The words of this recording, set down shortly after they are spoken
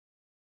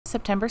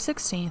September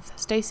 16th,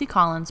 Stacy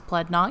Collins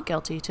pled not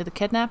guilty to the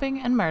kidnapping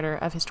and murder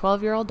of his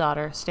 12-year-old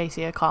daughter,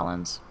 Stacia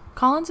Collins.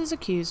 Collins is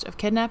accused of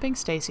kidnapping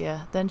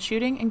Stacia, then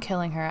shooting and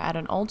killing her at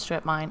an old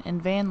strip mine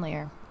in Van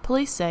Leer.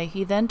 Police say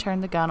he then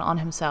turned the gun on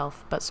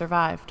himself, but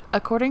survived.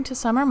 According to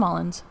Summer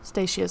Mullins,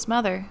 Stacia's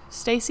mother,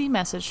 Stacy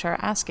messaged her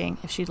asking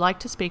if she'd like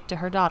to speak to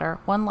her daughter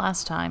one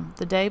last time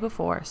the day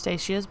before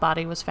Stacia's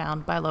body was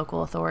found by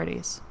local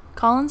authorities.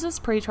 Collins'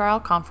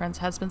 pretrial conference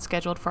has been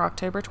scheduled for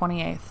October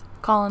 28th.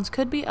 Collins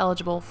could be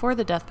eligible for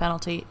the death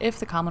penalty if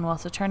the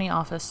Commonwealth's Attorney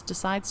Office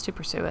decides to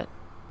pursue it.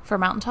 For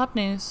Mountaintop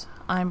News,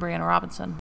 I'm Brianna Robinson.